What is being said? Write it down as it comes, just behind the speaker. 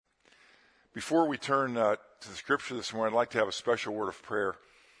Before we turn to the scripture this morning, I'd like to have a special word of prayer.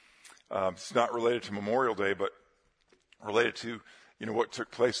 It's not related to Memorial Day, but related to what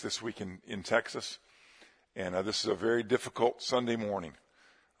took place this week in Texas. And this is a very difficult Sunday morning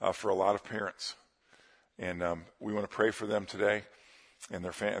for a lot of parents. And we want to pray for them today and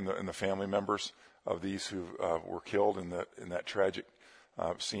and the family members of these who were killed in that tragic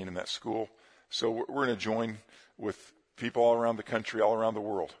scene in that school. So we're going to join with people all around the country, all around the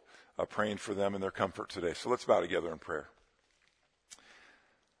world, praying for them and their comfort today. So let's bow together in prayer.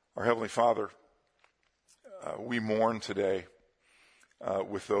 Our Heavenly Father, we mourn today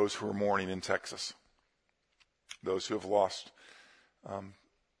with those who are mourning in Texas, those who have lost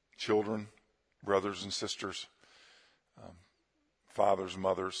children, brothers and sisters, fathers,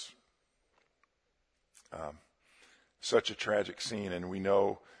 mothers. Such a tragic scene, and we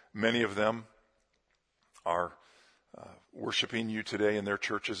know many of them are worshiping you today in their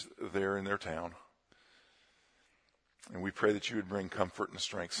churches there in their town. And we pray that you would bring comfort and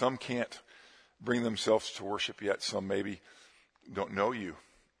strength. Some can't bring themselves to worship yet. Some maybe don't know you.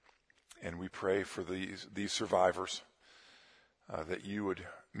 And we pray for these survivors, that you would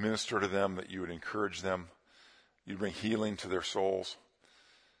minister to them, that you would encourage them, you'd bring healing to their souls.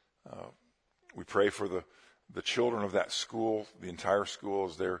 We pray for the children of that school, the entire school,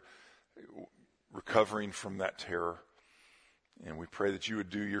 as they're recovering from that terror. And we pray that you would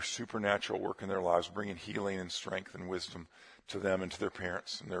do your supernatural work in their lives, bringing healing and strength and wisdom to them and to their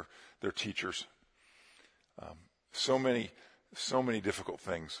parents and their teachers. So many difficult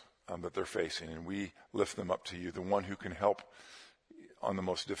things that they're facing, and we lift them up to you, the one who can help on the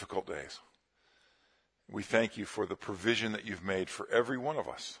most difficult days. We thank you for the provision that you've made for every one of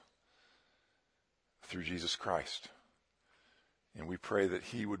us through Jesus Christ. And we pray that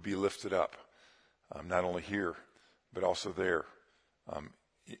he would be lifted up, not only here, but also there,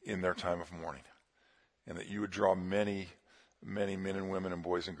 in their time of mourning. And that you would draw many, many men and women and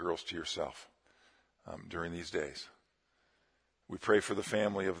boys and girls to yourself during these days. We pray for the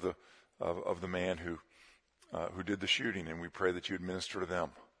family of the man who did the shooting, and we pray that you would minister to them,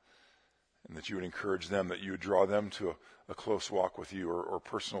 and that you would encourage them, that you would draw them to a close walk with you or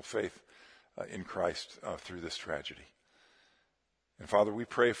personal faith in Christ through this tragedy. And Father, we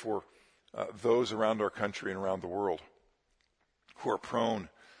pray for those around our country and around the world who are prone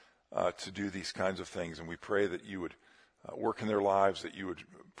to do these kinds of things. And we pray that you would work in their lives, that you would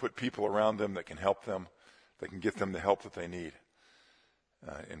put people around them that can help them, that can get them the help that they need.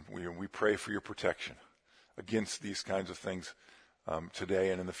 And we pray for your protection against these kinds of things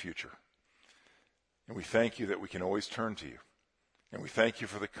today and in the future. And we thank you that we can always turn to you. And we thank you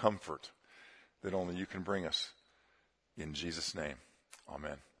for the comfort that only you can bring us. In Jesus' name,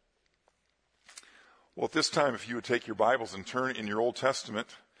 amen. Well, at this time, if you would take your Bibles and turn in your Old Testament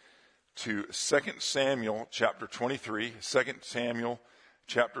to 2 Samuel chapter 23, 2 Samuel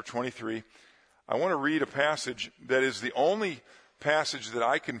chapter 23, I want to read a passage that is the only passage that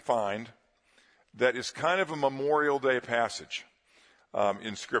I can find that is kind of a Memorial Day passage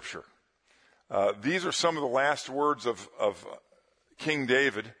in Scripture. These are some of the last words of King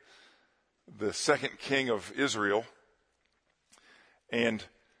David, the second king of Israel. And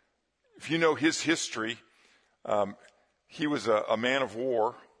if you know his history, he was a man of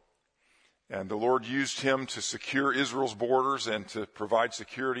war, and the Lord used him to secure Israel's borders and to provide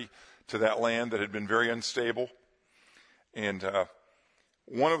security to that land that had been very unstable. And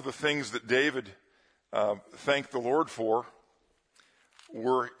one of the things that David thanked the Lord for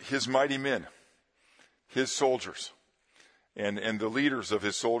were his mighty men, his soldiers, and the leaders of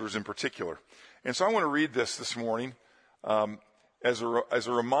his soldiers in particular. And so I want to read this morning as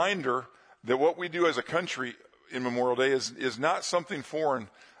a reminder that what we do as a country in Memorial Day is not something foreign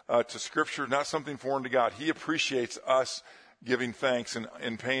to Scripture, not something foreign to God. He appreciates us giving thanks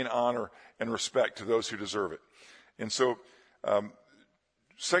and paying honor and respect to those who deserve it. And so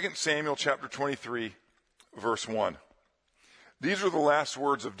 2 Samuel chapter 23, verse 1. These are the last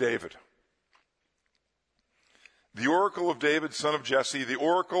words of David. The oracle of David, son of Jesse, the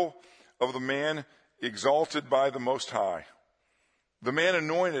oracle of the man exalted by the Most High, the man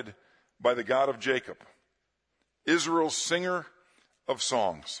anointed by the God of Jacob, Israel's singer of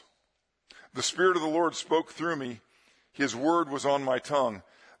songs. The Spirit of the Lord spoke through me. His word was on my tongue.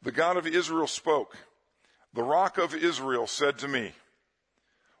 The God of Israel spoke. The Rock of Israel said to me,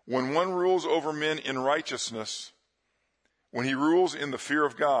 when one rules over men in righteousness, when he rules in the fear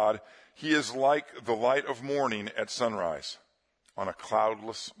of God, he is like the light of morning at sunrise on a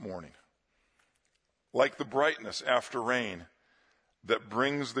cloudless morning, like the brightness after rain that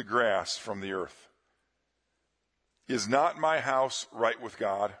brings the grass from the earth. Is not my house right with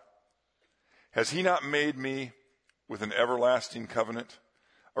God? Has he not made me with an everlasting covenant,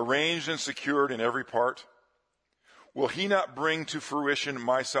 arranged and secured in every part? Will he not bring to fruition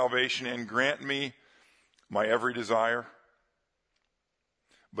my salvation and grant me my every desire?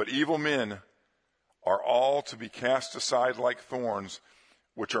 But evil men are all to be cast aside like thorns,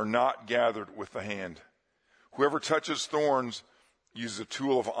 which are not gathered with the hand. Whoever touches thorns uses a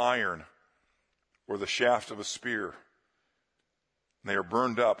tool of iron or the shaft of a spear. They are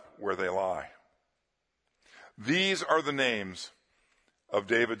burned up where they lie. These are the names of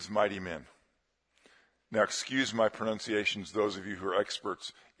David's mighty men. Now excuse my pronunciations, those of you who are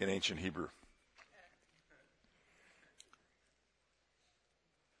experts in ancient Hebrew.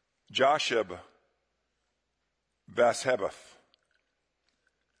 Josheb Bashebath,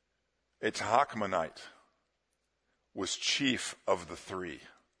 a Tahachmonite, was chief of the three.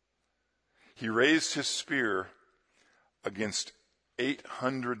 He raised his spear against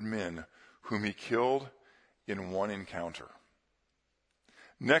 800 men whom he killed in one encounter.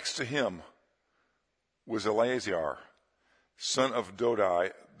 Next to him was Eleazar, son of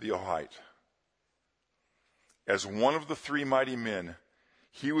Dodai the Ohite. As one of the three mighty men,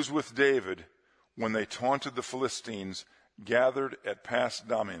 he was with David when they taunted the Philistines gathered at Pas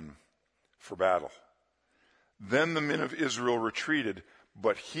Dammim for battle. Then the men of Israel retreated,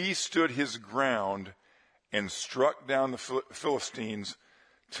 but he stood his ground and struck down the Philistines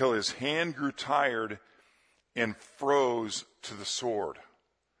till his hand grew tired and froze to the sword.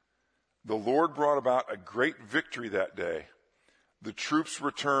 The Lord brought about a great victory that day. The troops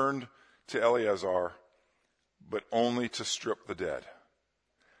returned to Eleazar, but only to strip the dead.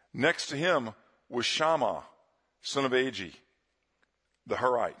 Next to him was Shammah, son of Agi, the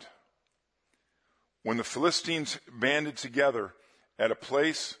Harite. When the Philistines banded together at a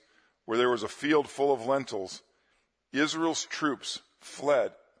place where there was a field full of lentils, Israel's troops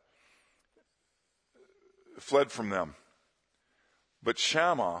fled from them. But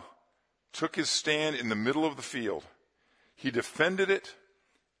Shammah took his stand in the middle of the field. He defended it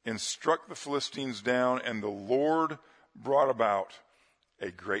and struck the Philistines down, and the Lord brought about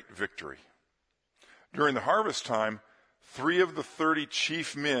a great victory. During the harvest time, 3 of the 30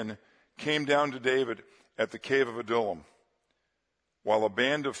 chief men came down to David at the cave of Adullam, while a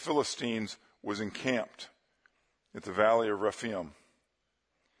band of Philistines was encamped at the valley of Rephaim.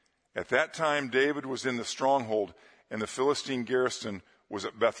 At that time, David was in the stronghold, and the Philistine garrison was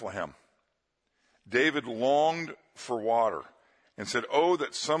at Bethlehem. David longed for water and said, "Oh,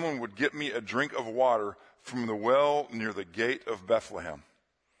 that someone would get me a drink of water from the well near the gate of Bethlehem."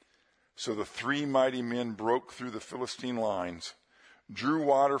 So the 3 mighty men broke through the Philistine lines, drew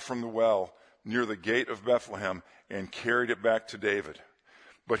water from the well near the gate of Bethlehem, and carried it back to David.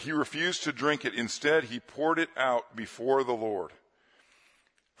 But he refused to drink it. Instead, he poured it out before the Lord.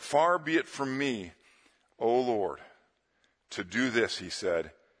 "Far be it from me, O Lord, to do this," he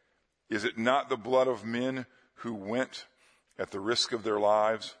said. "Is it not the blood of men who went at the risk of their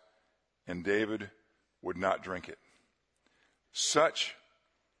lives?" And David would not drink it. Such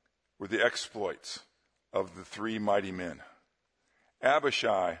were the exploits of the 3 mighty men.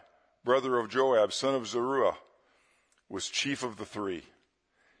 Abishai, brother of Joab, son of Zeruiah, was chief of the 3.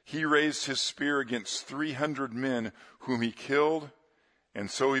 He raised his spear against 300 men whom he killed, and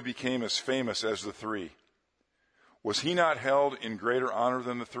so he became as famous as the 3. Was he not held in greater honor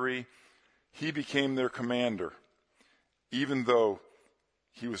than the 3? He became their commander, even though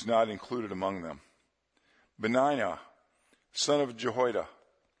he was not included among them. Benaiah, son of Jehoiada,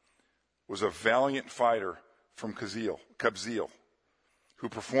 was a valiant fighter from Kabzeel, who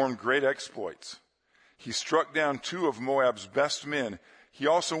performed great exploits. He struck down 2 of Moab's best men. He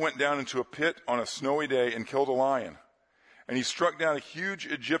also went down into a pit on a snowy day and killed a lion. And he struck down a huge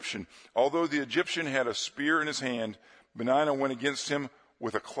Egyptian. Although the Egyptian had a spear in his hand, Benaiah went against him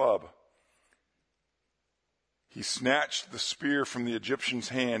with a club. He snatched the spear from the Egyptian's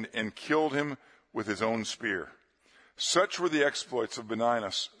hand and killed him with his own spear. Such were the exploits of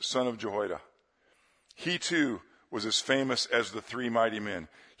Benaiah, son of Jehoiada. He too was as famous as the 3 mighty men.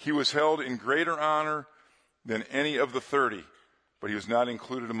 He was held in greater honor than any of the 30, but he was not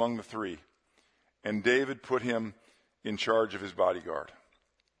included among the 3. And David put him in charge of his bodyguard.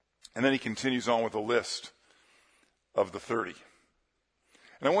 And then he continues on with a list of the 30.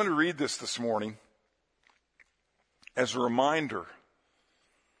 And I want to read this morning as a reminder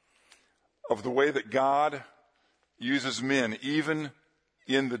of the way that God uses men even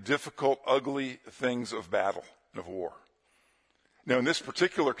in the difficult, ugly things of battle and of war. Now, in this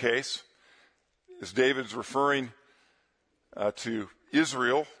particular case, as David's referring to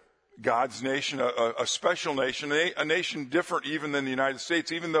Israel God's nation, a special nation, a nation different even than the United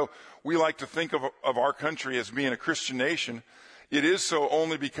States. Even though we like to think of our country as being a Christian nation, it is so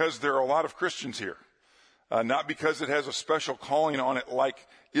only because there are a lot of Christians here, not because it has a special calling on it like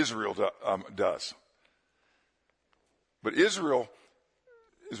Israel does. But Israel,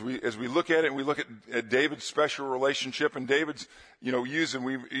 as we look at it, and we look at David's special relationship, and David's, used, and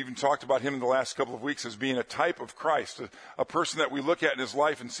we've even talked about him in the last couple of weeks as being a type of Christ, a person that we look at in his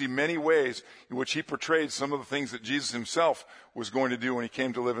life and see many ways in which he portrayed some of the things that Jesus himself was going to do when he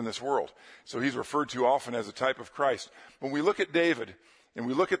came to live in this world. So he's referred to often as a type of Christ. When we look at David, and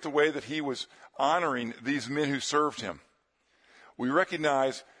we look at the way that he was honoring these men who served him, we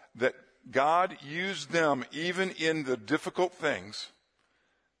recognize that God used them even in the difficult things.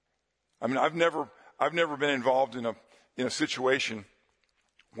 I mean, I've never been involved in a situation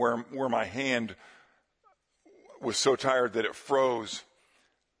where my hand was so tired that it froze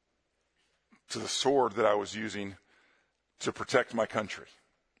to the sword that I was using to protect my country.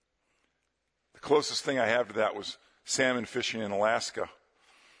 The closest thing I have to that was salmon fishing in Alaska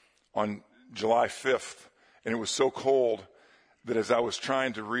on July 5th, and it was so cold that as I was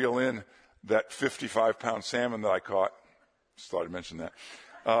trying to reel in that 55-pound salmon that I caught, just thought I'd mention that,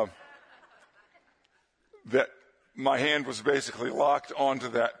 that my hand was basically locked onto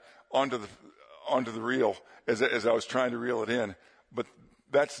the reel as I was trying to reel it in. But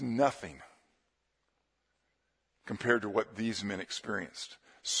that's nothing compared to what these men experienced,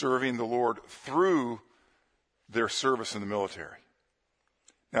 serving the Lord through their service in the military.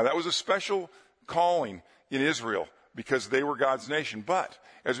 Now, that was a special calling in Israel because they were God's nation. But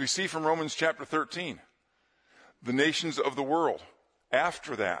as we see from Romans chapter 13, the nations of the world,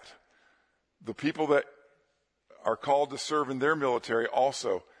 after that, the people that are called to serve in their military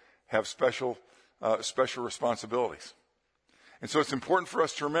also have special responsibilities. And so it's important for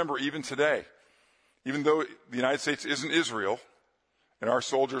us to remember even today, even though the United States isn't Israel and our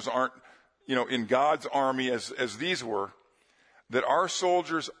soldiers aren't, in God's army as these were, that our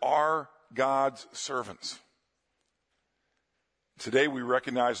soldiers are God's servants. Today we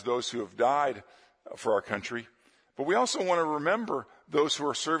recognize those who have died for our country, but we also want to remember those who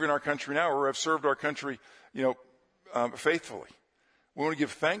are serving our country now or have served our country, faithfully. We want to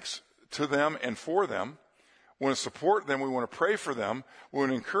give thanks to them and for them. We want to support them. We want to pray for them. We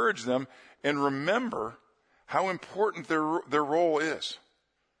want to encourage them and remember how important their role is.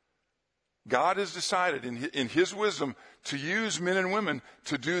 God has decided in his wisdom to use men and women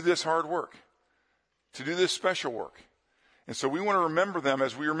to do this hard work, to do this special work. And so we want to remember them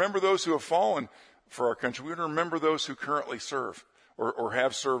as we remember those who have fallen for our country. We want to remember those who currently serve or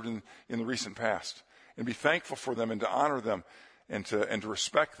have served in the recent past, and be thankful for them and to honor them and to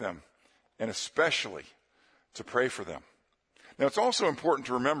respect them, and especially to pray for them. Now, it's also important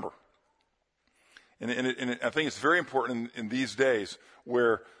to remember, and I think it's very important in these days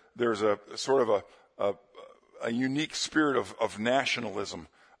where there's a sort of a unique spirit of nationalism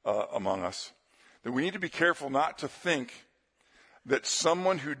among us, that we need to be careful not to think that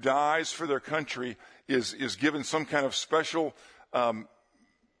someone who dies for their country is given some kind of special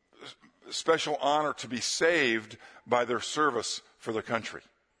honor to be saved by their service for their country.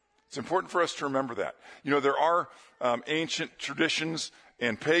 It's important for us to remember that. There are ancient traditions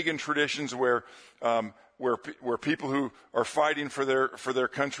and pagan traditions where people who are fighting for their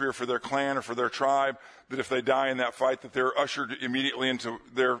country or for their clan or for their tribe, that if they die in that fight, that they're ushered immediately into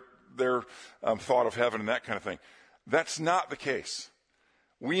their thought of heaven and that kind of thing. That's not the case.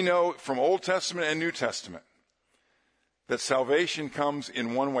 We know from Old Testament and New Testament that salvation comes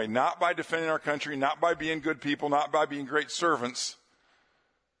in one way, not by defending our country, not by being good people, not by being great servants,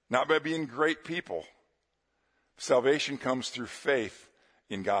 not by being great people. Salvation comes through faith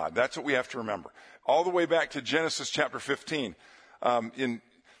in God. That's what we have to remember. All the way back to Genesis chapter 15, in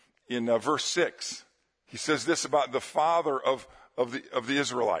verse 6, he says this about the father of the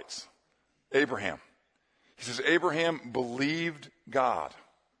Israelites, Abraham. He says, Abraham believed God,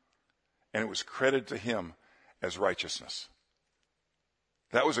 and it was credited to him as righteousness.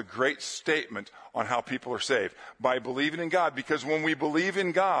 That was a great statement on how people are saved, by believing in God, because when we believe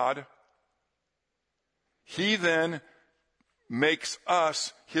in God, he then makes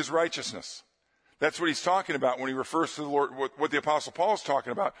us his righteousness. That's what he's talking about when he refers to the Lord, what the Apostle Paul is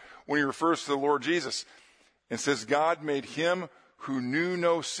talking about when he refers to the Lord Jesus and says, God made him who knew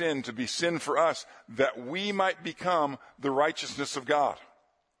no sin to be sin for us, that we might become the righteousness of God.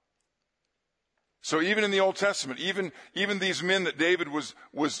 So even in the Old Testament, even these men that David was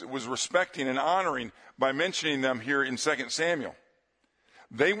respecting and honoring by mentioning them here in 2 Samuel,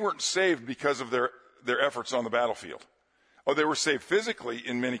 they weren't saved because of their efforts on the battlefield. Oh, they were saved physically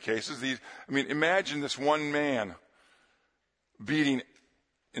in many cases. Imagine this one man beating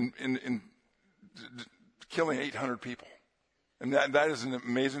and killing 800 people. And that is an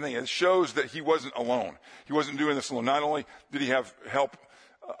amazing thing. It shows that he wasn't alone. He wasn't doing this alone. Not only did he have help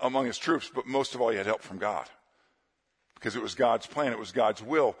among his troops, but most of all, he had help from God. Because it was God's plan. It was God's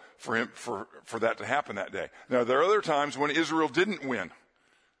will for him, for that to happen that day. Now, there are other times when Israel didn't win.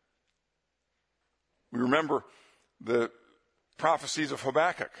 We remember the prophecies of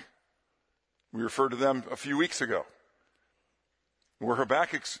Habakkuk. We referred to them a few weeks ago, where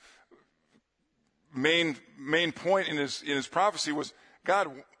Habakkuk's main point in his prophecy was, God,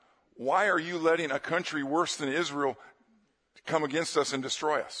 why are you letting a country worse than Israel come against us and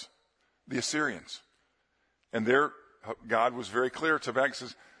destroy us? The Assyrians. And there, God was very clear to Habakkuk,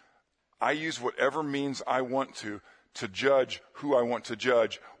 says, I use whatever means I want to judge who I want to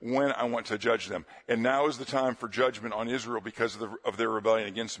judge when I want to judge them. And now is the time for judgment on Israel because of their rebellion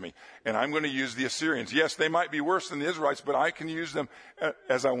against me. And I'm going to use the Assyrians. Yes, they might be worse than the Israelites, but I can use them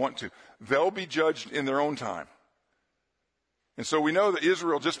as I want to. They'll be judged in their own time. And so we know that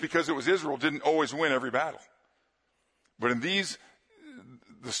Israel, just because it was Israel, didn't always win every battle. But in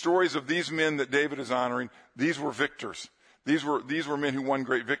the stories of these men that David is honoring, these were victors. These were men who won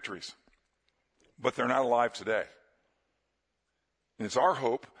great victories. But they're not alive today. And it's our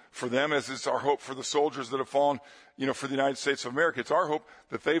hope for them, as it's our hope for the soldiers that have fallen, for the United States of America. It's our hope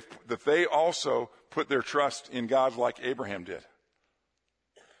that they also put their trust in God like Abraham did.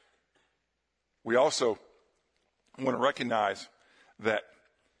 We also want to recognize that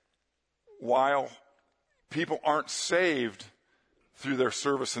while people aren't saved through their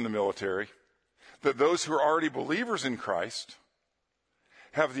service in the military, that those who are already believers in Christ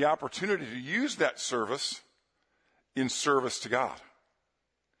have the opportunity to use that service in service to God.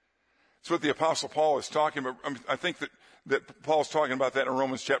 It's what the Apostle Paul is talking about. I think that Paul's talking about that in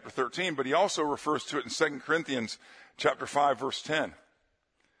Romans chapter 13, but he also refers to it in 2 Corinthians chapter 5, verse 10,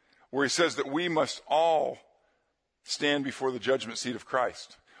 where he says that we must all stand before the judgment seat of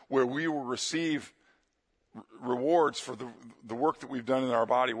Christ, where we will receive rewards for the work that we've done in our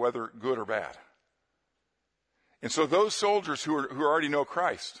body, whether good or bad. And so those soldiers who already know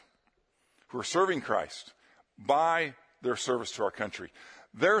Christ, who are serving Christ by their service to our country,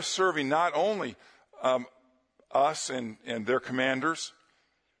 they're serving not only us and their commanders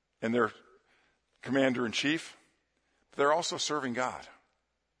and their commander-in-chief, but they're also serving God.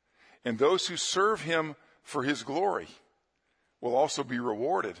 And those who serve him for his glory will also be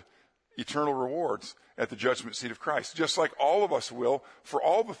rewarded, eternal rewards, at the judgment seat of Christ, just like all of us will for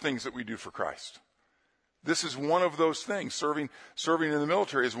all the things that we do for Christ. This is one of those things. Serving in the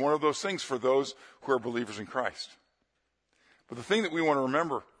military is one of those things for those who are believers in Christ. But the thing that we want to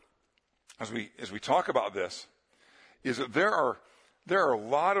remember as we talk about this is that there are a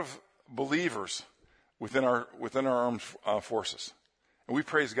lot of believers within our armed forces, and we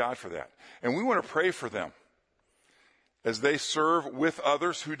praise God for that. And we want to pray for them as they serve with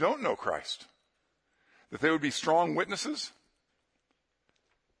others who don't know Christ, that they would be strong witnesses,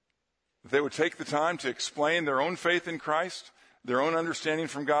 that they would take the time to explain their own faith in Christ, their own understanding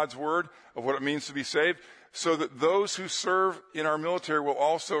from God's word of what it means to be saved, so that those who serve in our military will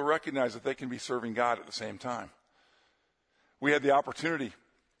also recognize that they can be serving God at the same time. We had the opportunity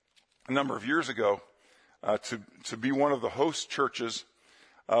a number of years ago to be one of the host churches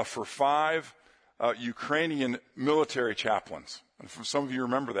for 5 Ukrainian military chaplains. And some of you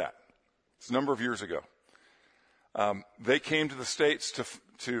remember that. It's a number of years ago. They came to the States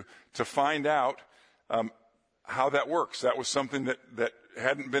to find out how that works. That was something that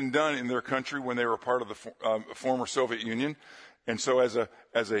hadn't been done in their country when they were part of the former Soviet Union. And so as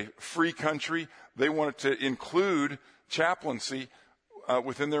a free country, they wanted to include chaplaincy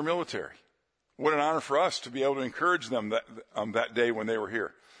within their military. What an honor for us to be able to encourage them that day when they were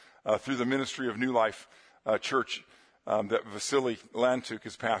here through the ministry of New Life Church that Vasily Lantuk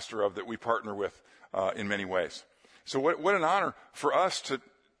is pastor of, that we partner with in many ways. So what an honor for us to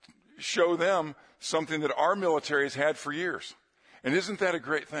show them something that our military has had for years. And isn't that a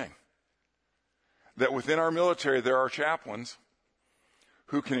great thing? That within our military there are chaplains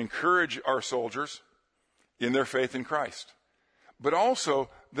who can encourage our soldiers in their faith in Christ. But also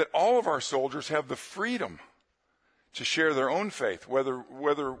that all of our soldiers have the freedom to share their own faith, whether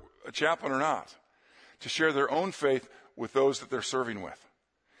a chaplain or not, to share their own faith with those that they're serving with.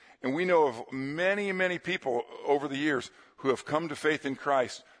 And we know of many, many people over the years who have come to faith in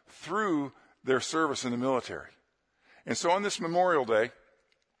Christ through their service in the military. And so on this Memorial Day,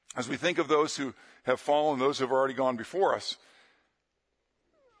 as we think of those who have fallen, those who have already gone before us,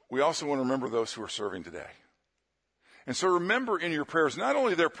 we also want to remember those who are serving today. And so remember in your prayers not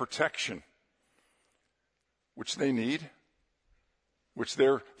only their protection, which they need, which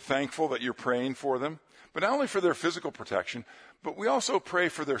they're thankful that you're praying for them, but not only for their physical protection, but we also pray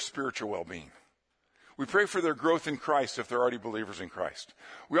for their spiritual well-being. We pray for their growth in Christ if they're already believers in Christ.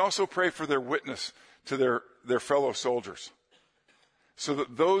 We also pray for their witness to their fellow soldiers, so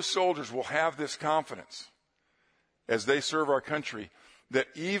that those soldiers will have this confidence as they serve our country, that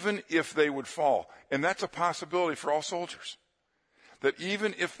even if they would fall, and that's a possibility for all soldiers, that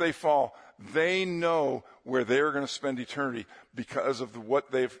even if they fall, they know where they're going to spend eternity because of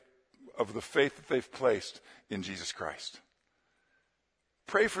the faith that they've placed in Jesus Christ.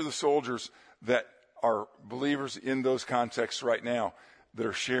 Pray for the soldiers that are believers in those contexts right now that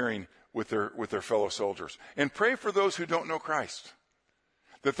are sharing with their fellow soldiers. And pray for those who don't know Christ,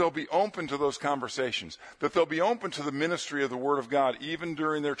 that they'll be open to those conversations, that they'll be open to the ministry of the Word of God, even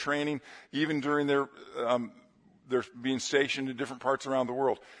during their training, even during their being stationed in different parts around the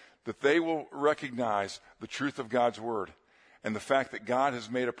world, that they will recognize the truth of God's Word and the fact that God has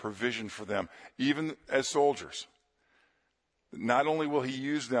made a provision for them, even as soldiers. Not only will He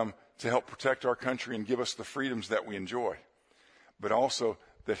use them to help protect our country and give us the freedoms that we enjoy, but also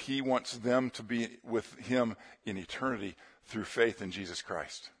that He wants them to be with Him in eternity through faith in Jesus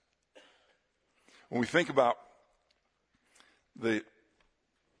Christ. When we think about the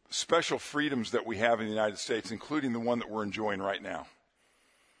special freedoms that we have in the United States, including the one that we're enjoying right now,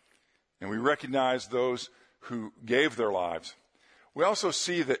 and we recognize those who gave their lives, we also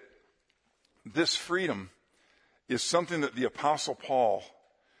see that this freedom is something that the Apostle Paul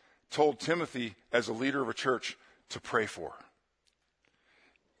told Timothy as a leader of a church to pray for.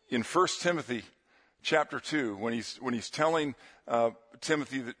 In 1 Timothy chapter 2, when he's telling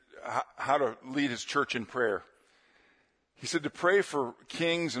Timothy how to lead his church in prayer, he said to pray for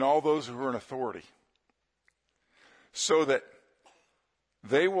kings and all those who are in authority, so that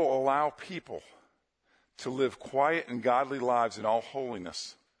they will allow people to live quiet and godly lives in all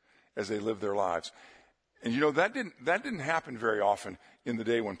holiness as they live their lives. And you know, that didn't happen very often in the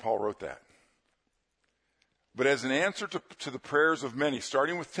day when Paul wrote that. But as an answer to the prayers of many,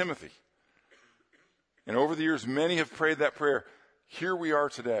 starting with Timothy, and over the years many have prayed that prayer, here we are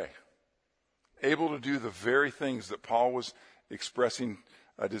today, able to do the very things that Paul was expressing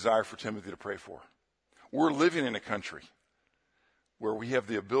a desire for Timothy to pray for. We're living in a country where we have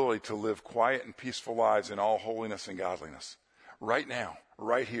the ability to live quiet and peaceful lives in all holiness and godliness. Right now,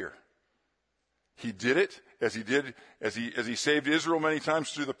 right here. He did it as he saved Israel many times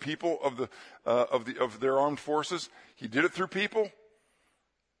through the people of their armed forces. He did it through people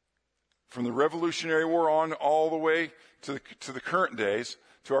from the Revolutionary War on all the way to the current days,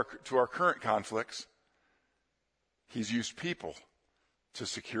 to our current conflicts. He's used people to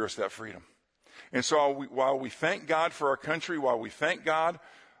secure us that freedom. And so while we thank God for our country, while we thank God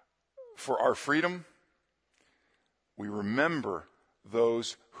for our freedom, we remember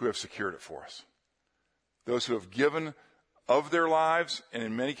those who have secured it for us. Those who have given of their lives, and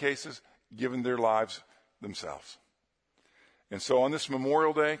in many cases, given their lives themselves. And so on this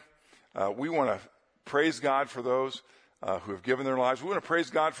Memorial Day, we want to praise God for those who have given their lives. We want to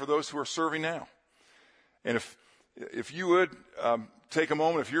praise God for those who are serving now. And if you would take a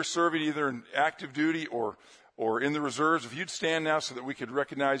moment, if you're serving either in active duty or in the reserves, if you'd stand now so that we could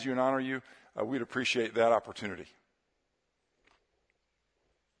recognize you and honor you, we'd appreciate that opportunity.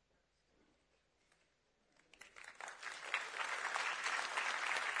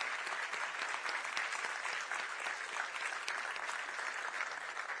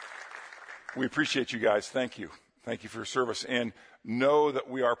 We appreciate you guys. Thank you. Thank you for your service. And know that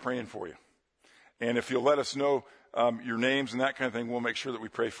we are praying for you. And if you'll let us know your names and that kind of thing, we'll make sure that we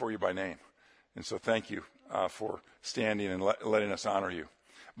pray for you by name. And so thank you for standing and letting us honor you.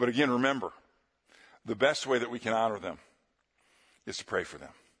 But again, remember, the best way that we can honor them is to pray for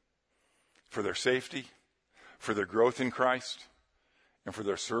them. For their safety, for their growth in Christ, and for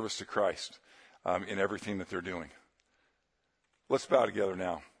their service to Christ in everything that they're doing. Let's bow together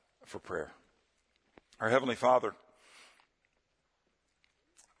now for prayer. Our Heavenly Father,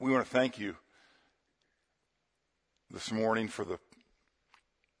 we want to thank you this morning for the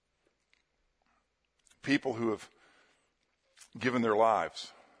people who have given their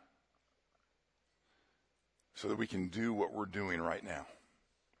lives so that we can do what we're doing right now.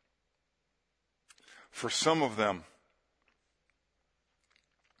 For some of them,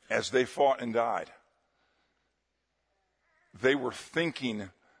 as they fought and died, they were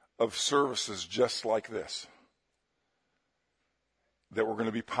thinking of services just like this that were going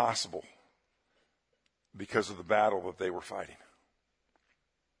to be possible because of the battle that they were fighting.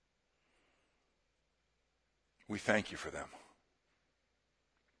 We thank you for them.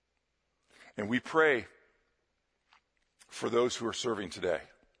 And we pray for those who are serving today,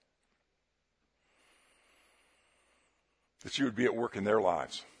 that you would be at work in their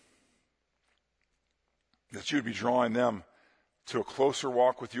lives, that you would be drawing them to a closer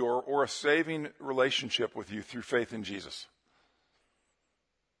walk with you or a saving relationship with you through faith in Jesus.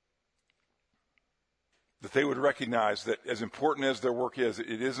 That they would recognize that as important as their work is,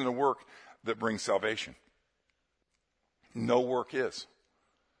 it isn't a work that brings salvation. No work is,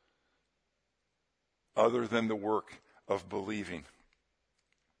 other than the work of believing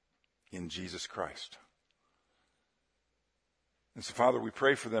in Jesus Christ. And so, Father, we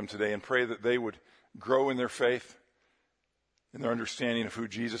pray for them today and pray that they would grow in their faith, in their understanding of who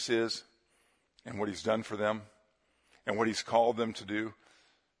Jesus is and what he's done for them and what he's called them to do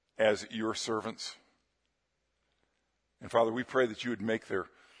as your servants. And Father, we pray that you would make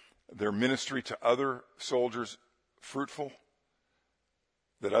their ministry to other soldiers fruitful,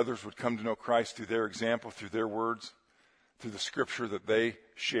 that others would come to know Christ through their example, through their words, through the scripture that they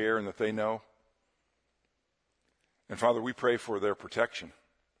share and that they know. And Father, we pray for their protection.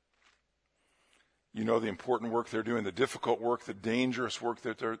 You know the important work they're doing, the difficult work, the dangerous work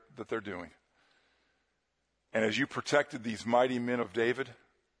that they're doing. And as you protected these mighty men of David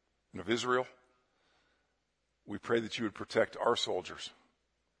and of Israel, we pray that you would protect our soldiers,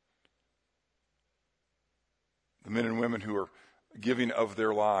 the men and women who are giving of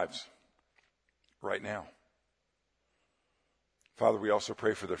their lives right now. Father, we also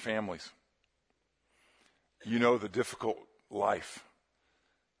pray for their families. You know the difficult life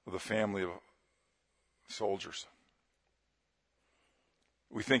of the family of soldiers.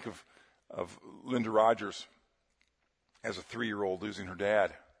 We think of Linda Rogers as a 3-year-old losing her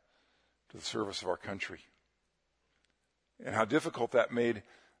dad to the service of our country, and how difficult that made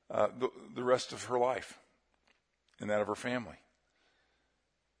the rest of her life and that of her family.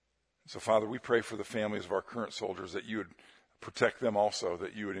 So, Father, we pray for the families of our current soldiers, that you would protect them also,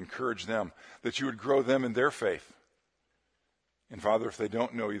 that you would encourage them, that you would grow them in their faith. And, Father, if they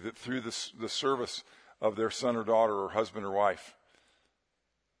don't know you, that through the service of their son or daughter or husband or wife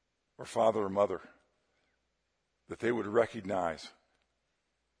or father or mother, that they would recognize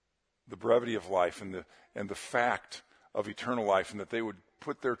the brevity of life and the fact of eternal life, and that they would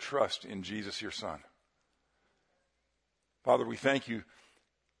put their trust in Jesus, your Son. Father, we thank you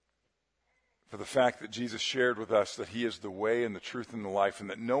for the fact that Jesus shared with us that he is the way and the truth and the life, and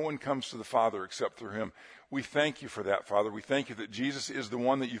that no one comes to the Father except through him. We thank you for that, Father. We thank you that Jesus is the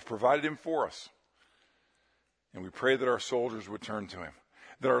one that you've provided him for us. And we pray that our soldiers would turn to him,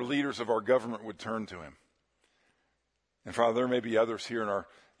 that our leaders of our government would turn to him. And Father, there may be others here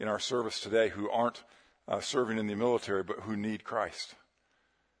in our service today who aren't serving in the military, but who need Christ.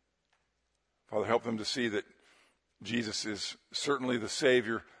 Father, help them to see that Jesus is certainly the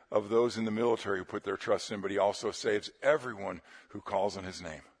Savior of those in the military who put their trust in him, but he also saves everyone who calls on his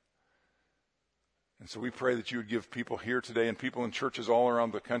name. And so we pray that you would give people here today and people in churches all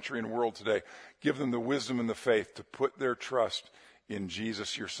around the country and world today, give them the wisdom and the faith to put their trust in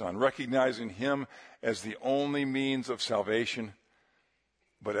Jesus, your Son, recognizing him as the only means of salvation,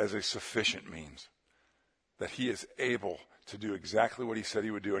 but as a sufficient means, that he is able to do exactly what he said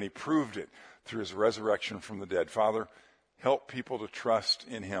he would do, and he proved it through his resurrection from the dead. Father, help people to trust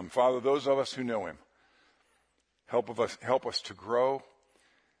in him. Father, those of us who know him, help us to grow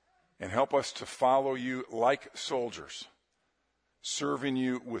and help us to follow you like soldiers, serving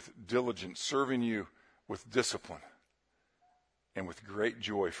you with diligence, serving you with discipline, and with great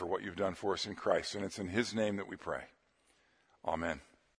joy for what you've done for us in Christ. And it's in his name that we pray. Amen.